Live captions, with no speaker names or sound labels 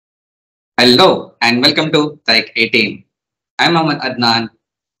Hello and welcome to taik18. I'm Mohammed Adnan,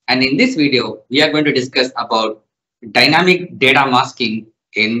 and in this video we are going to discuss about dynamic data masking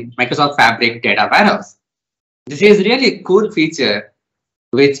in Microsoft Fabric data warehouse. This is really a cool feature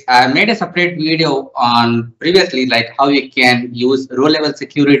which I made a separate video on previously, like how you can use row level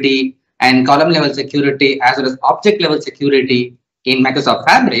security and column level security as well as object level security in Microsoft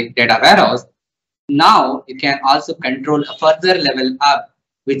Fabric data warehouse. Now you can also control a further level up,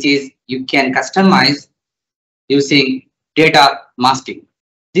 which is you can customize using data masking.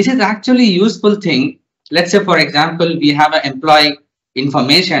 This is actually a useful thing. Let's say, for example, we have an employee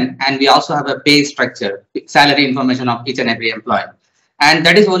information and we also have a pay structure, salary information of each and every employee. And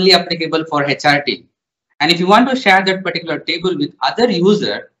that is only applicable for HRT. And if you want to share that particular table with other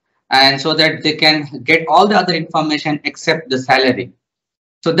user, and so that they can get all the other information except the salary.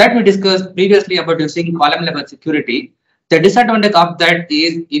 So that we discussed previously about using column level security. The disadvantage of that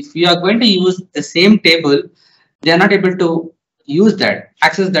is if you are going to use the same table, they are not able to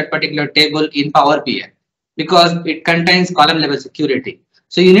access that particular table in powerbi because it contains column level security.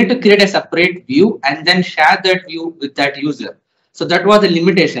 So you need to create a separate view and then share that view with that user. So that was the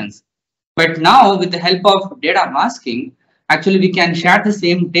limitations. But now with the help of data masking, actually we can share the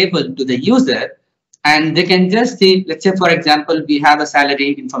same table to the user and they can just see, let's say, for example, we have a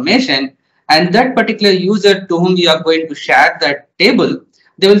salary information and that particular user to whom you are going to share that table,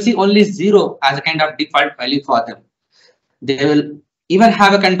 they will see only 0 as a kind of default value for them. They will even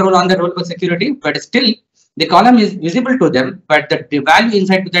have a control on the role for security, but still the column is visible to them, but the value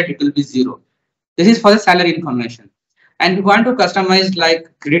inside to that it will be 0. This is for the salary information. And we want to customize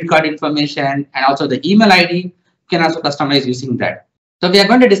like credit card information and also the email ID, you can also customize using that. So we are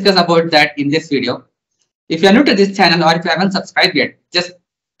going to discuss about that in this video. If you are new to this channel or if you haven't subscribed yet, just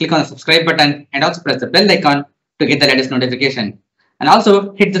click on the subscribe button and also press the bell icon to get the latest notification. And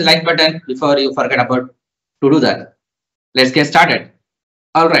also hit the like button before you forget about to do that. Let's get started.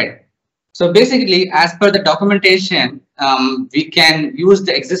 All right. So basically, as per the documentation, we can use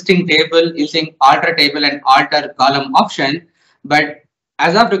the existing table using alter table and alter column option. But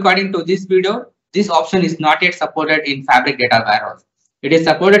as of recording to this video, this option is not yet supported in Fabric data warehouse. It is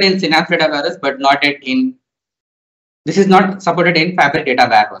supported in Synapse data warehouse, but not yet in. This is not supported in Fabric data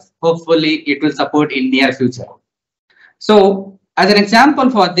warehouse. Hopefully, it will support in near future. So as an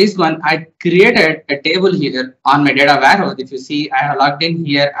example for this one, I created a table here on my data warehouse. If you see, I have logged in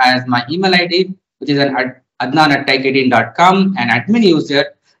here as my email ID, which is an adnan@taik18.com, an admin user.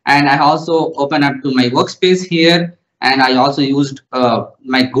 And I also open up to my workspace here. And I also used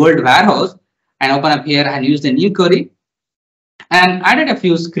my gold warehouse and open up here and use the new query. And added a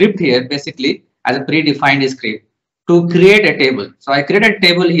few script here, basically as a predefined script to create a table. So I created a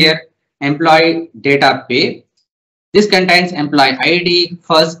table here, employee data pay. This contains employee ID,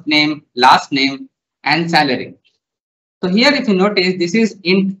 first name, last name, and salary. So here, if you notice, this is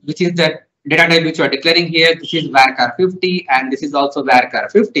int, which is the data type which you are declaring here. This is varchar 50, and this is also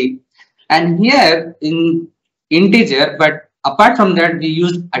varchar 50. And here in integer, but apart from that, we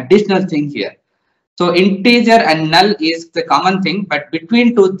used additional thing here. So integer and null is the common thing, but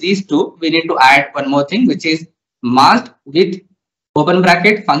between these two, we need to add one more thing, which is masked with open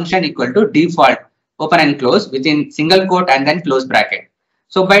bracket function equal to default, open and close within single quote and then close bracket.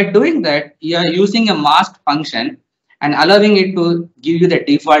 So by doing that, you are using a masked function and allowing it to give you the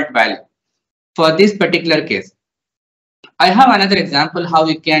default value for this particular case. I have another example how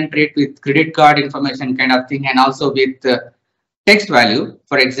you can treat with credit card information kind of thing and also with text value.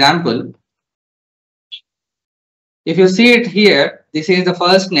 For example, if you see it here, this is the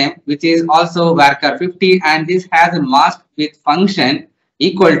first name, which is also varchar 50, and this has a mask with function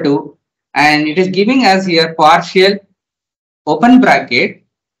equal to, and it is giving us here partial open bracket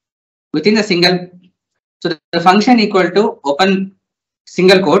within the single. So the function equal to open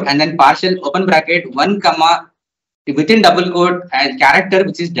single quote and then partial open bracket 1 comma within double quote and character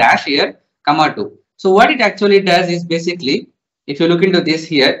which is dash here comma 2. So what it actually does is basically, if you look into this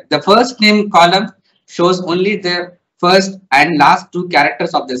here, the first name column shows only the first and last 2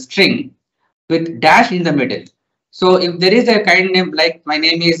 characters of the string with dash in the middle. So if there is a kind name like my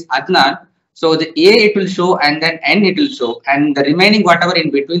name is Adnan, so the A it will show and then N it will show, and the remaining whatever in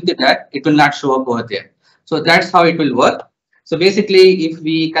between that it will not show up over there. So that's how it will work. So basically, if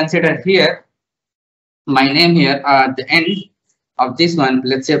we consider here my name here at the end of this one,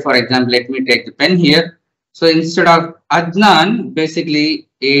 let's say for example, let me take the pen here. So instead of Adnan, basically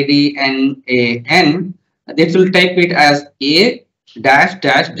ADNAN, this will type it as A dash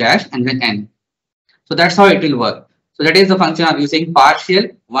dash dash and then N. So that's how it will work. So that is the function of using partial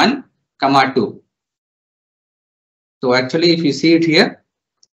 1 comma 2. So actually, if you see it here,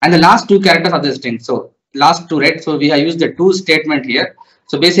 and the last two characters of the string. So last two, right? So we have used the to statement here.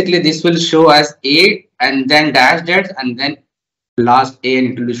 So basically this will show as a and then dash dash and then last a,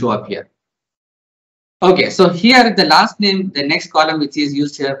 and it will show up here. Okay, so here the last name, the next column which is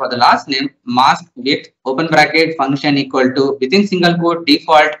used here for the last name, mask with open bracket function equal to within single quote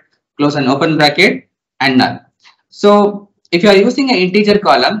default close and open bracket and null. So if you are using an integer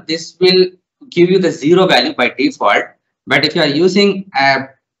column, this will give you the 0 value by default. But if you are using a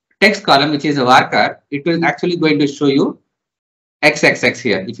text column which is a varchar, it will actually going to show you xxx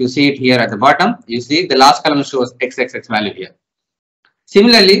here. If you see it here at the bottom, you see the last column shows xxx value here.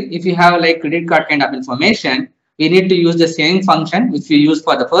 Similarly, if you have like credit card kind of information, we need to use the same function which we use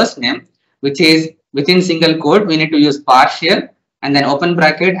for the first name, which is within single quote. We need to use partial and then open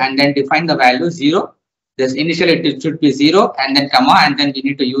bracket and then define the value 0. This initially it should be 0 and then comma, and then we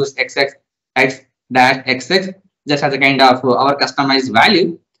need to use xx x dash xx just as a kind of our customized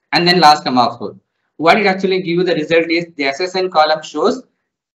value, and then last comma of code. What it actually give you the result is the SSN column shows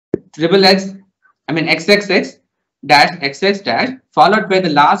xxx dash xx dash followed by the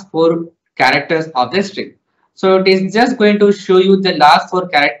last 4 characters of the string. So it is just going to show you the last 4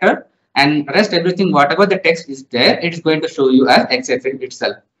 character, and rest everything whatever the text is there, it's going to show you as xxx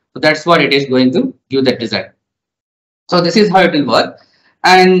itself. So that's what it is going to give the result. So this is how it will work.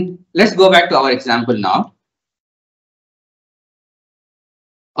 And let's go back to our example now.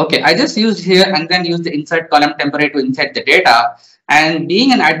 Okay, I just used here and then use the insert column temporary to insert the data. And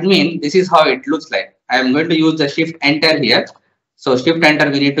being an admin, this is how it looks like. I am going to use the shift enter here. So shift enter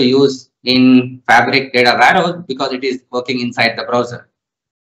we need to use in Fabric data warehouse because it is working inside the browser.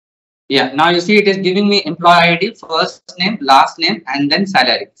 Yeah, now you see it is giving me employee ID, first name, last name, and then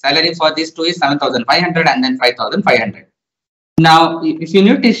salary. Salary for these two is 7,500 and then 5,500. Now, if you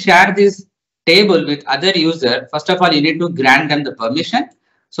need to share this table with other user, first of all, you need to grant them the permission.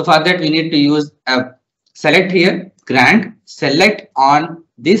 So for that, we need to use select here, grant, select on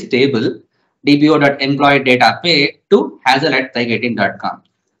this table, dbo.employee to hazel@taik18.com.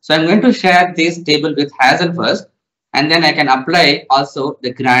 So I'm going to share this table with Hazel first, and then I can apply also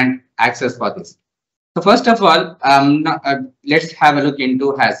the grant access for this. So first of all, let's have a look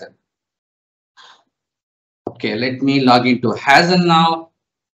into Hazel. Okay, let me log into Hazel now.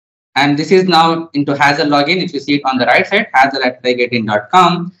 And this is now into Hazel login. If you see it on the right side,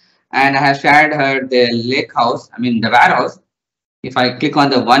 hazel@taik18.com. And I have shared her the lake house, the warehouse. If I click on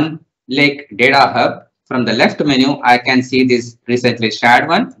the one lake data hub from the left menu, I can see this recently shared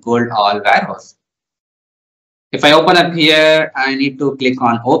one, gold all warehouse. If I open up here, I need to click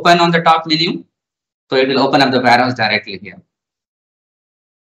on open on the top menu. So it will open up the warehouse directly here.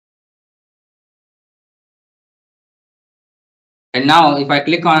 And now if I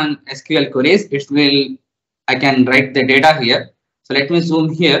click on SQL queries, I can write the data here. So let me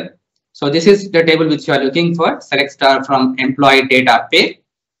zoom here. So this is the table which you are looking for. Select star from employee data pay.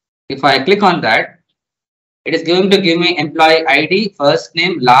 If I click on that, it is going to give me employee ID, first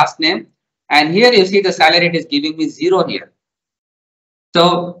name, last name. And here you see the salary, it is giving me 0 here.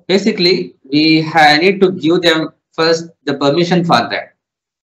 So basically we need to give them first the permission for that.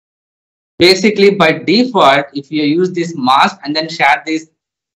 Basically by default, if you use this mask and then share this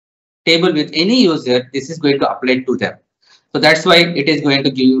table with any user, this is going to apply to them. So that's why it is going to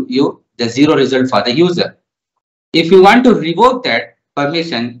give you the 0 result for the user. If you want to revoke that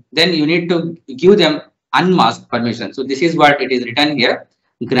permission, then you need to give them unmasked permission. So this is what it is written here.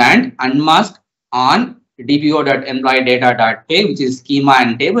 Grant unmasked on dbo.employee-data.pay, which is schema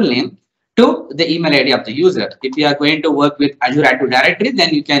and table name, to the email ID of the user. If you are going to work with Azure Active Directory,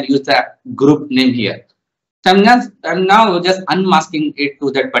 then you can use the group name here. So I'm now just unmasking it to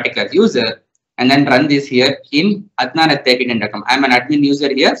that particular user and then run this here in adnan@taik18.com. I'm an admin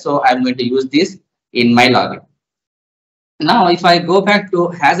user here, so I'm going to use this in my login. Now, if I go back to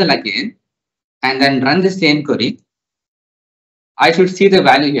Hazel again and then run the same query, I should see the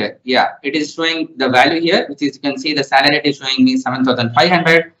value here. Yeah, it is showing the value here, which is you can see the salary is showing me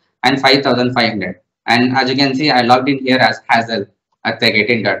 7,500 and 5,500. And as you can see, I logged in here as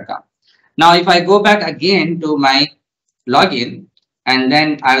Hazel@taik18.com. Now, if I go back again to my login, and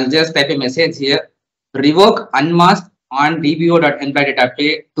then I'll just type a message here, revoke unmasked on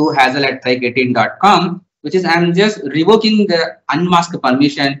dbo.employee-data-pay to hazel@taik18.com, which is I'm just revoking the unmasked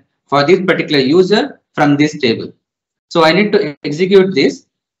permission for this particular user from this table. So I need to execute this,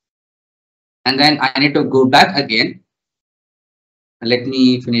 and then I need to go back again. Let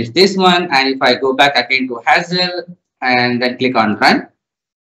me finish this one. And if I go back again to Hazel and then click on run,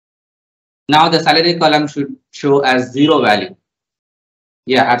 now the salary column should show as 0 value.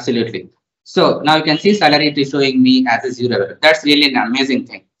 Yeah, absolutely. So now you can see salary is showing me as a 0 value. That's really an amazing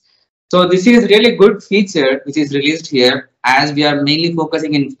thing. So this is really good feature which is released here, as we are mainly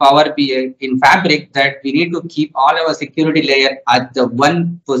focusing in Power BI in Fabric that we need to keep all our security layer at the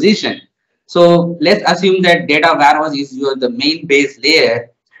one position. So let's assume that data warehouse is the main base layer,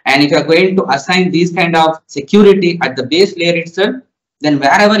 and if you are going to assign these kind of security at the base layer itself, then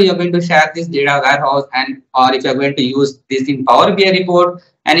wherever you are going to share this data warehouse, and or if you are going to use this in Power BI report,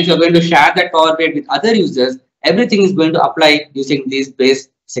 and if you are going to share that Power BI with other users, everything is going to apply using this base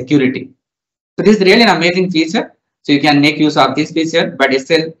security. So this is really an amazing feature. So you can make use of this feature, but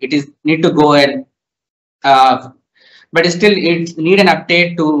still it is need to go and but still it need an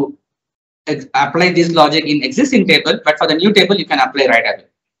update to apply this logic in existing table. But for the new table, you can apply right away.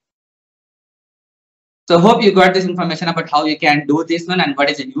 So hope you got this information about how you can do this one and what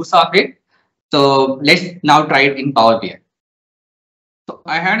is the use of it. So let's now try it in Power BI. So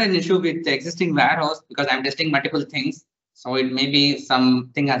I had an issue with the existing warehouse because I'm testing multiple things. So it may be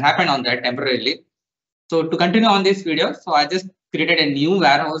something has happened on that temporarily. So to continue on this video, so I just created a new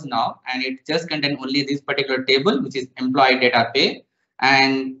warehouse now, and it just contains only this particular table, which is employee data pay.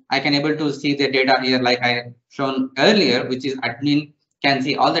 And I can able to see the data here like I shown earlier, which is admin can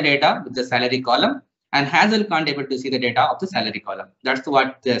see all the data with the salary column, and Hazel can't able to see the data of the salary column. That's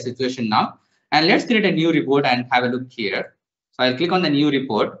what the situation now. And let's create a new report and have a look here. So I'll click on the new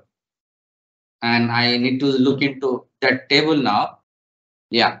report, and I need to look into that table now.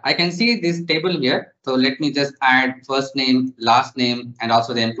 Yeah, I can see this table here. So let me just add first name, last name, and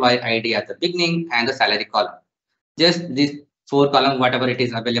also the employee ID at the beginning and the salary column. Just these 4 column, whatever it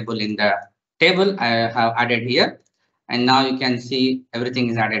is available in the table, I have added here. And now you can see everything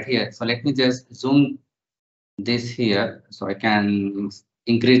is added here. So let me just zoom this here so I can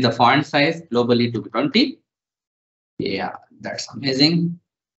increase the font size globally to 20. Yeah, that's amazing.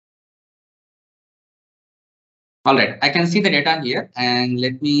 All right, I can see the data here, and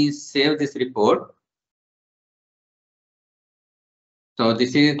let me save this report. So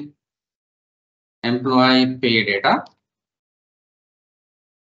this is employee pay data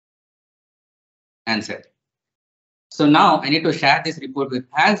and set. So now I need to share this report with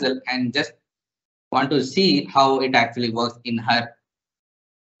Hazel and just want to see how it actually works in her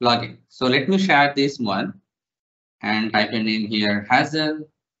login. So let me share this one and type in here Hazel.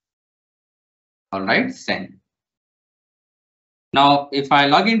 All right, send. Now, if I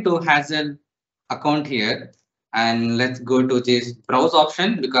log into Hazel account here, and let's go to this browse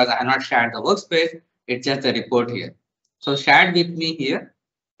option because I have not shared the workspace, it's just a report here. So shared with me here,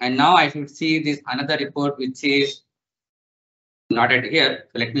 and now I should see this another report which is not at here.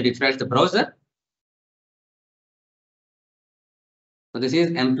 So let me refresh the browser. So this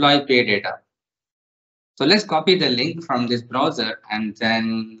is employee pay data. So let's copy the link from this browser and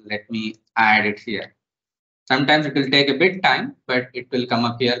then let me add it here. Sometimes it will take a bit time, but it will come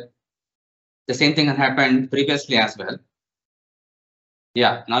up here. The same thing has happened previously as well.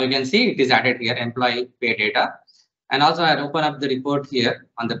 Yeah, now you can see it is added here, employee pay data. And also I open up the report here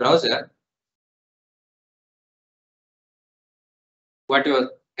on the browser. What you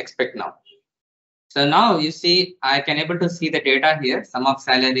expect now? So now you see I can able to see the data here, sum of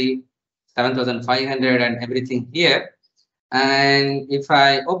salary, 7,500 and everything here. And if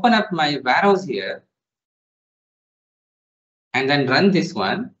I open up my warehouse here and then run this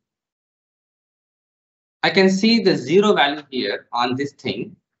one, I can see the 0 value here on this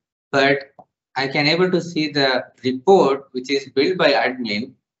thing, but I can able to see the report which is built by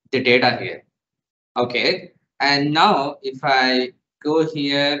admin, the data here. Okay. And now if I go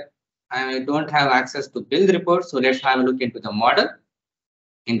here, I don't have access to build report. So let's have a look into the model,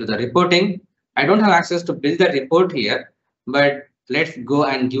 into the reporting. I don't have access to build the report here, but let's go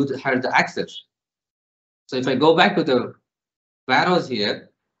and give her the access. So if I go back to the warehouse here,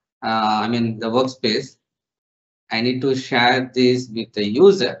 I mean the workspace, I need to share this with the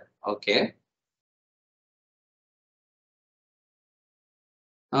user. Okay.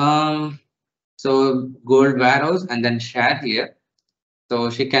 So gold warehouse and then share here. So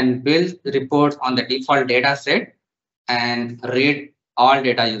she can build reports on the default data set and read all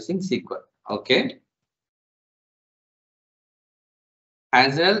data using SQL. Okay.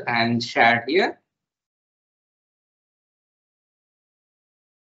 Hazel and share here.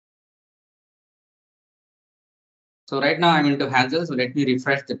 So right now I'm into Hazel. So let me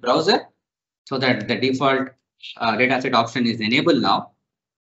refresh the browser so that the default dataset option is enabled now.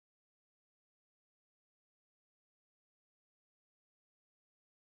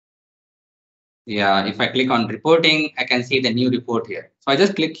 Yeah, if I click on reporting, I can see the new report here. So I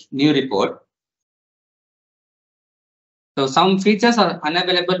just click new report. So some features are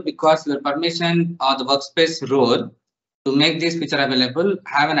unavailable because your permission or the workspace role To make this feature available,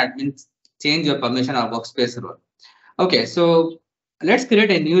 have an admin change your permission or workspace role. Okay, so let's create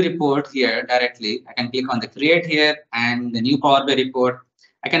a new report here directly. I can click on the create here and the new Power BI report.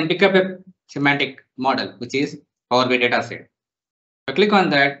 I can pick up a semantic model, which is Power BI dataset. If I click on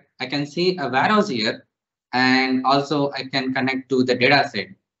that, I can see a warehouse here, and also I can connect to the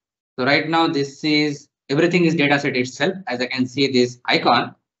dataset. So right now, this is everything is dataset itself. As I can see this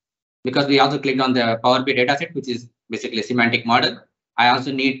icon, because we also clicked on the Power BI dataset, which is basically a semantic model. I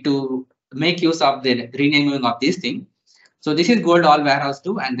also need to make use of the renaming of this thing. So this is gold all warehouse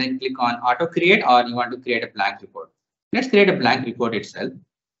 2, and then click on auto create, or you want to create a blank report. Let's create a blank report itself.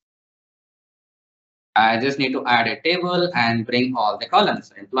 I just need to add a table and bring all the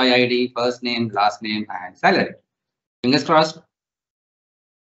columns: employee ID, first name, last name, and salary. Fingers crossed.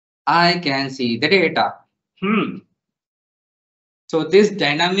 I can see the data. So this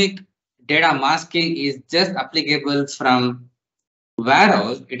dynamic data masking is just applicable from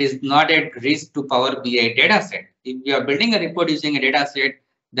warehouse. It is not at risk to Power BI dataset. If you are building a report using a dataset,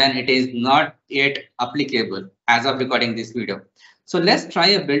 then it is not yet applicable as of recording this video. So let's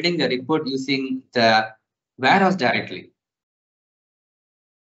try building a report using the warehouse directly.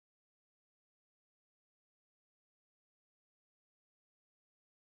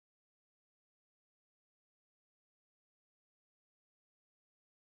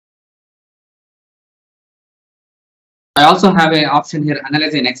 I also have an option here,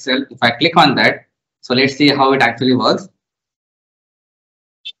 analyze in Excel. If I click on that, so let's see how it actually works.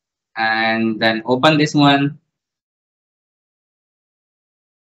 And then open this one.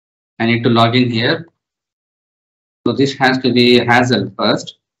 I need to log in here. So this has to be Hazel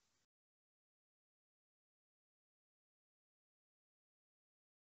first.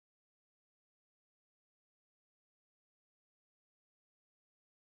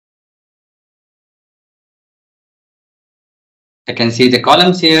 I can see the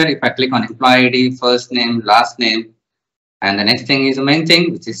columns here. If I click on employee ID, first name, last name, and the next thing is the main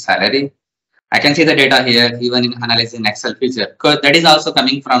thing, which is salary. I can see the data here, even in analyzing Excel feature, because that is also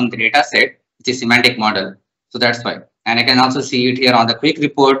coming from the data set, which is semantic model. So that's why. And I can also see it here on the quick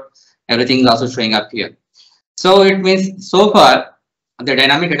report. Everything is also showing up here. So it means so far, the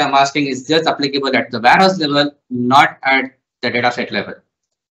dynamic data masking is just applicable at the warehouse level, not at the data set level.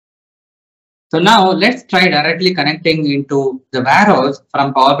 So now let's try directly connecting into the warehouse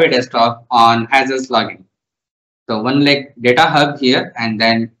from Power BI desktop on Hazel's login. So one like data hub here and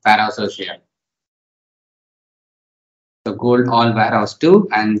then warehouses here. So gold all warehouse 2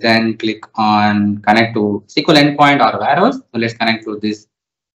 and then click on connect to SQL endpoint or warehouse. So let's connect to this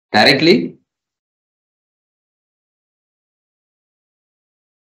directly.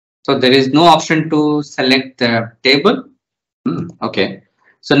 So there is no option to select the table. Okay.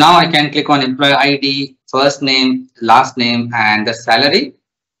 So now I can click on employee ID, first name, last name, and the salary.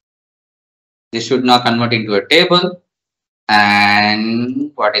 This should now convert into a table.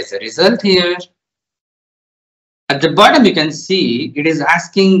 And what is the result here? At the bottom, you can see it is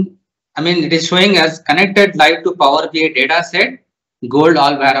asking, it is showing as connected live to Power BI dataset, gold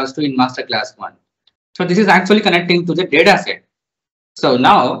all warehouse 2 in masterclass 1. So this is actually connecting to the dataset. So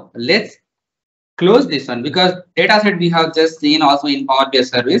now let's close this one, because dataset we have just seen also in Power BI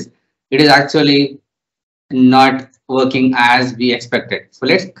service, it is actually not working as we expected. So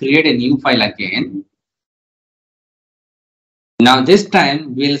let's create a new file again. Now this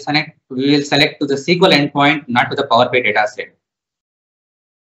time we will select to the SQL endpoint, not to the Power BI dataset.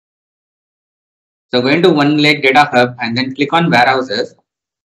 So go into one lake data hub and then click on warehouses.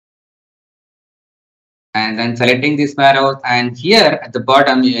 And then selecting this warehouse, and here at the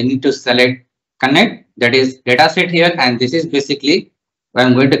bottom you need to select connect, that is dataset here, and this is basically where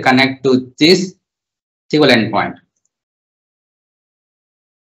I'm going to connect to this SQL endpoint.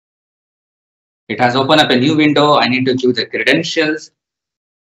 It has opened up a new window. I need to give the credentials.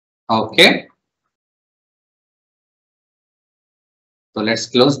 Okay. So let's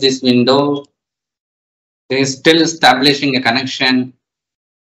close this window. It is still establishing a connection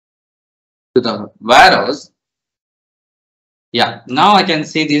to the warehouse. Yeah, now I can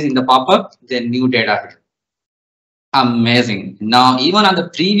see this in the pop-up, the new data here. Amazing. Now even on the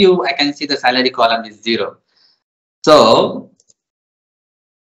preview, I can see the salary column is 0. So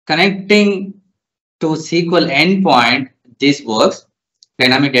connecting to SQL endpoint, this works.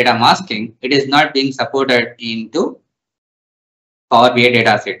 Dynamic data masking, it is not being supported into Power BI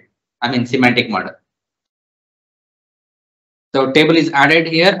dataset, semantic model. So table is added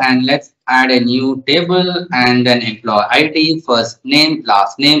here, and let's add a new table and then employee ID, first name,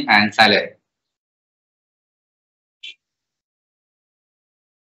 last name, and salary.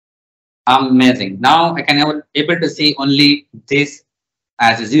 Amazing. Now I can able to see only this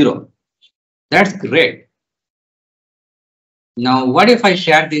as a 0. That's great. Now, what if I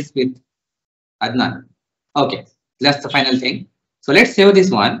share this with Adnan? Okay, that's the final thing. So let's save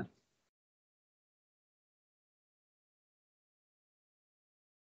this one.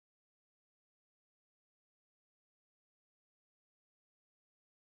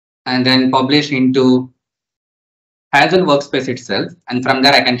 And then publish into Hazel workspace itself. And from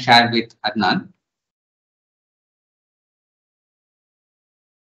there, I can share with Adnan.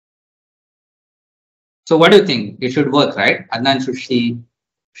 So what do you think? It should work, right? Adnan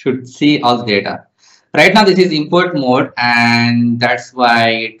should see all the data. Right now, this is import mode, and that's why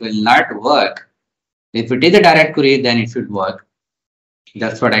it will not work. If it is a direct query, then it should work.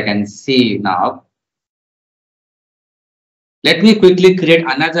 That's what I can see now. Let me quickly create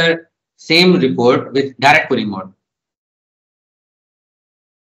another same report with direct query mode.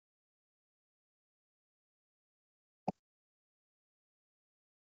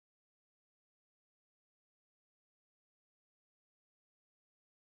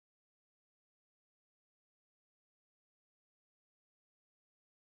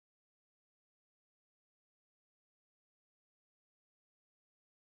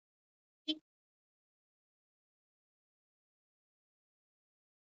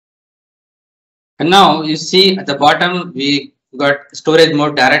 And now you see at the bottom, we got storage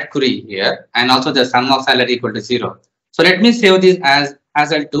mode direct query here, and also the sum of salary equal to 0. So let me save this as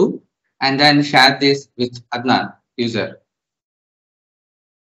Hazel2 and then share this with Adnan user.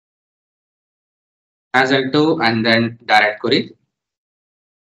 Hazel2 and then direct query.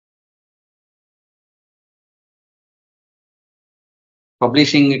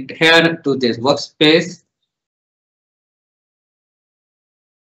 Publishing it here to this workspace.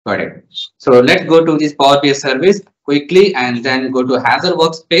 Got it. So let's go to this Power BI service quickly and then go to Hazel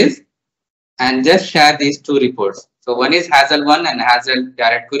workspace and just share these two reports. So one is Hazel 1 and Hazel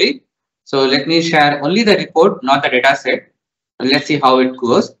direct query. So let me share only the report, not the data set. Let's see how it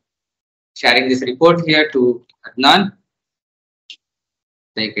goes. Sharing this report here to Adnan,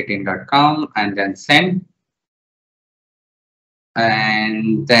 taik18.com, and then send.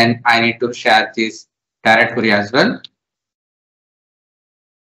 And then I need to share this direct query as well.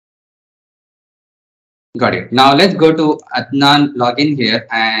 Got it. Now let's go to Adnan login here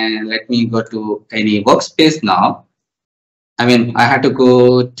and let me go to any workspace now. I mean, I had to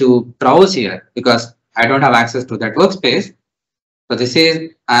go to browse here because I don't have access to that workspace. So this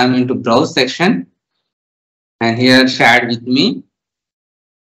is, I'm into browse section and here shared with me.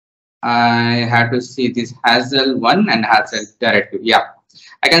 I had to see this Hazel 1 and Hazel direct query. Yeah,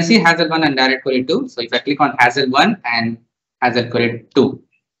 I can see Hazel 1 and direct query 2. So if I click on Hazel 1 and Hazel query 2.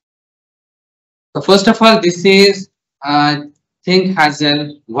 So first of all, this is think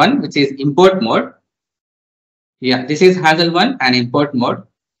Hazel 1, which is import mode. Yeah, this is Hazel 1 and import mode.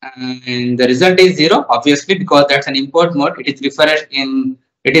 And the result is 0, obviously, because that's an import mode. It is refreshed in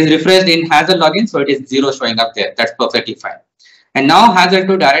Hazel login, so it is 0 showing up there. That's perfectly fine. And now Hazel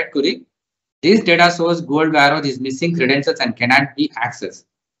 2 direct query. This data source gold arrow is missing credentials and cannot be accessed.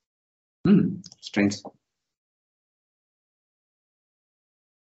 Strange.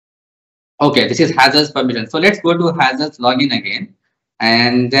 Okay, this is Hazel's permission. So let's go to Hazel's login again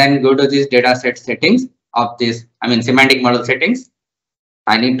and then go to this data set settings of this, semantic model settings.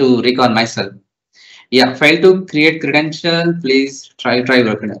 I need to recall myself. Yeah, fail to create credential. Please try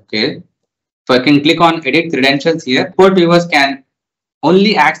working. Okay. So I can click on edit credentials here. Report viewers can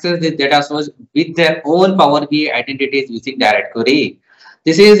only access this data source with their own Power BI identities using direct query.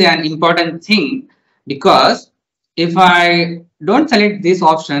 This is an important thing because if I don't select this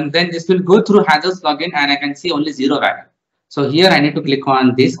option, then this will go through Hazel's login and I can see only 0 value. So here I need to click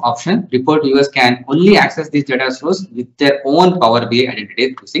on this option. Report viewers can only access this data source with their own Power BI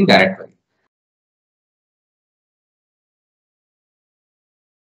identities using direct query.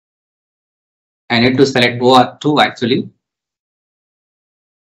 I need to select OR2 actually.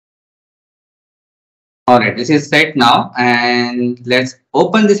 All right, this is set now, and let's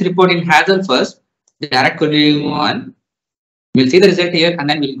open this report in Hazel first. The direct query one. We'll see the result here, and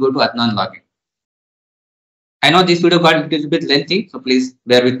then we'll go to Adnan login. I know this video got a little bit lengthy, so please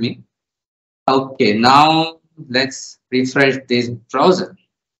bear with me. Okay, now let's refresh this browser.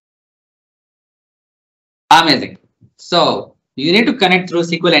 Amazing. So you need to connect through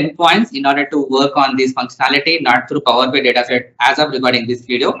SQL endpoints in order to work on this functionality, not through Power BI dataset as of recording this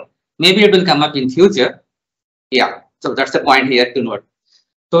video. Maybe it will come up in future. Yeah, so that's the point here to note.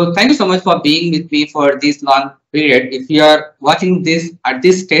 So thank you so much for being with me for this long period. If you are watching this at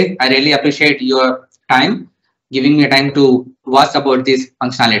this stage, I really appreciate your time, giving me time to watch about this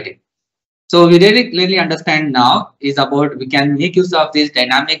functionality. So we really clearly understand now is about we can make use of this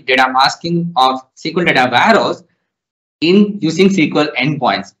dynamic data masking of SQL data warehouse in using SQL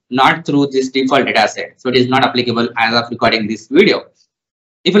endpoints, not through this default data set. So it is not applicable as of recording this video.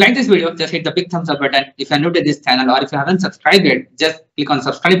 If you like this video, just hit the big thumbs up button. If you are new to this channel or if you haven't subscribed yet, just click on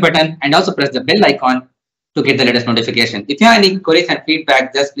subscribe button and also press the bell icon to get the latest notification. If you have any queries and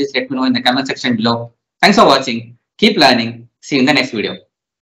feedback, just please let me know in the comment section below. Thanks for watching. Keep learning. See you in the next video.